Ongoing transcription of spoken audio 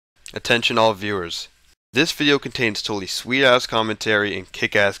Attention all viewers. This video contains totally sweet-ass commentary and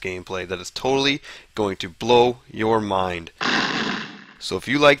kick-ass gameplay that is totally going to blow your mind. So if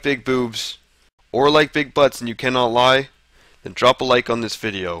you like big boobs, or like big butts and you cannot lie, then drop a like on this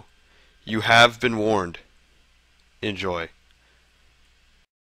video. You have been warned. Enjoy.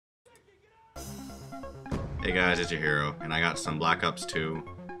 Hey guys, it's your hero, and I got some Black Ops 2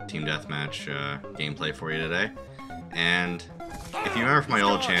 Team Deathmatch gameplay for you today. And if you remember from my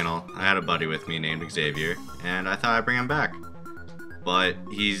old channel, I had a buddy with me named Xavier, and I thought I'd bring him back. But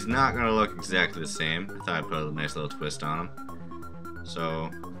he's not going to look exactly the same. I thought I'd put a nice little twist on him. So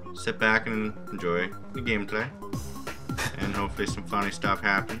sit back and enjoy the gameplay, and hopefully some funny stuff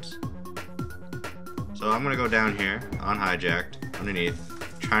happens. So I'm going to go down here, on hijacked, underneath,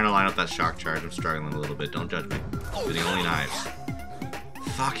 trying to line up that shock charge. I'm struggling a little bit, don't judge me. Using only knives.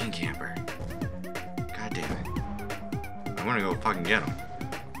 Fucking camper. God damn it. I'm gonna go fucking get him.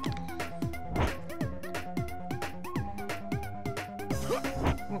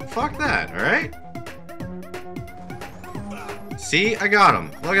 Well, fuck that, alright? See? I got him.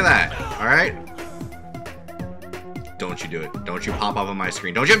 Look at that, alright? Don't you do it. Don't you pop up on my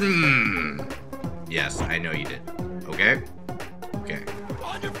screen. Don't you? Yes, I know you did. Okay? Okay.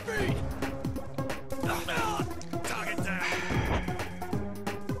 On your feet! Target down.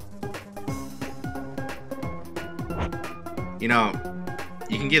 You know,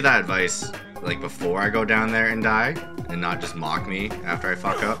 you can give that advice, like, before I go down there and die, and not just mock me after I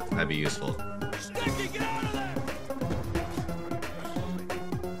fuck up. That'd be useful. Sticky, get out of there!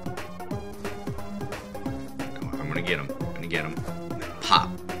 I'm gonna get him. I'm gonna get him. Pop.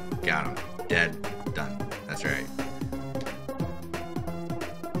 Got him. Dead. Done. That's right.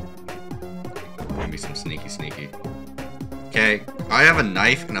 Gonna be some sneaky. Okay, I have a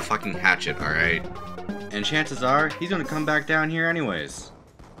knife and a fucking hatchet, alright? And chances are, he's gonna come back down here anyways.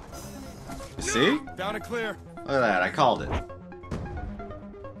 You see? Down and clear. Look at that, I called it.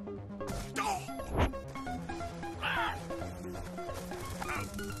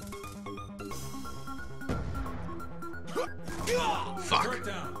 Fuck.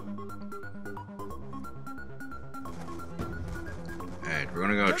 Alright, we're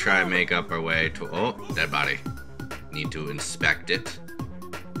gonna go try and make up our way to... Oh, dead body. Need to inspect it.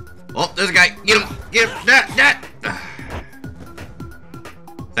 Oh, there's a guy! Get him! Get him! That!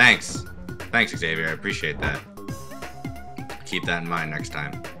 Thanks. Thanks, Xavier. I appreciate that. Keep that in mind next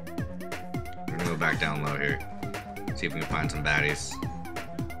time. We're gonna go back down low here. See if we can find some baddies.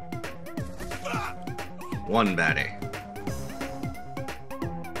 One baddie.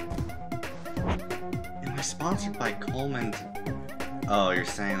 Am I sponsored by Coleman? Oh, you're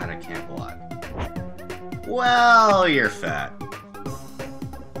saying that I can't block. Well, you're fat.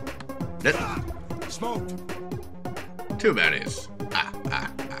 Smoked. Two baddies.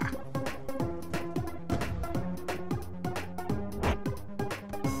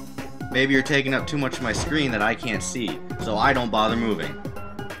 Maybe you're taking up too much of my screen that I can't see, so I don't bother moving.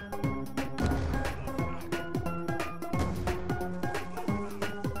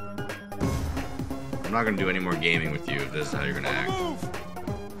 I'm not gonna do any more gaming with you if this is how you're gonna act.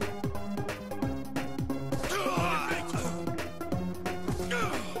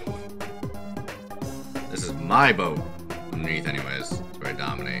 This is my boat underneath anyways. It's where I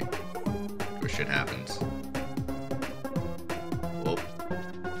dominate. Where shit happens. Whoop.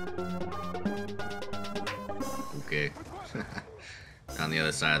 Okay. On the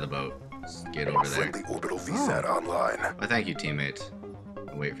other side of the boat. Let's get over there. Friendly orbital VSAT online. Well, thank you, teammates.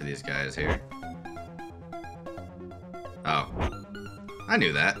 I'll wait for these guys here. Oh. I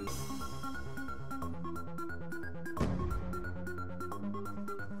knew that.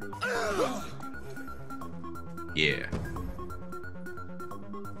 Yeah.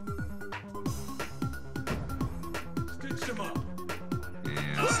 Stitch him up.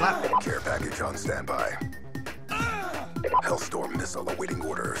 And slap. Care package on standby. Hellstorm missile awaiting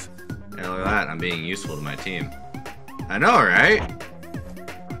orders. Hey, look at that. I'm being useful to my team. I know, right?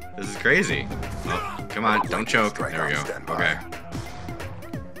 This is crazy. Oh, come on. Don't choke. There we go. Okay.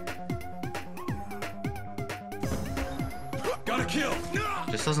 Got a kill.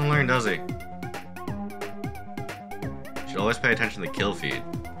 Just doesn't learn, does he? Should always pay attention to the kill feed.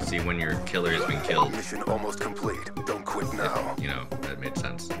 See when your killer has been killed. Mission almost complete. Don't quit now. You know, that made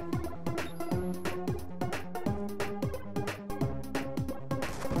sense.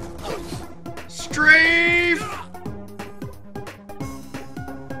 Strafe!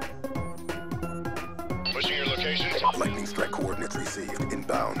 Pushing your location. Lightning strike coordinates received.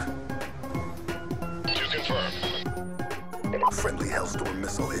 Inbound. To confirm. Friendly Hellstorm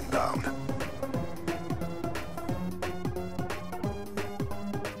missile inbound.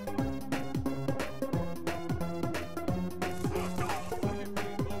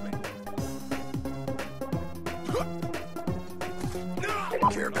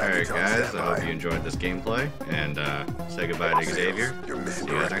 care Alright package on guys, I standby. hope you enjoyed this gameplay, and say goodbye to Xavier. Your mission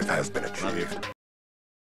See you guys directive next has time. been Love you. achieved.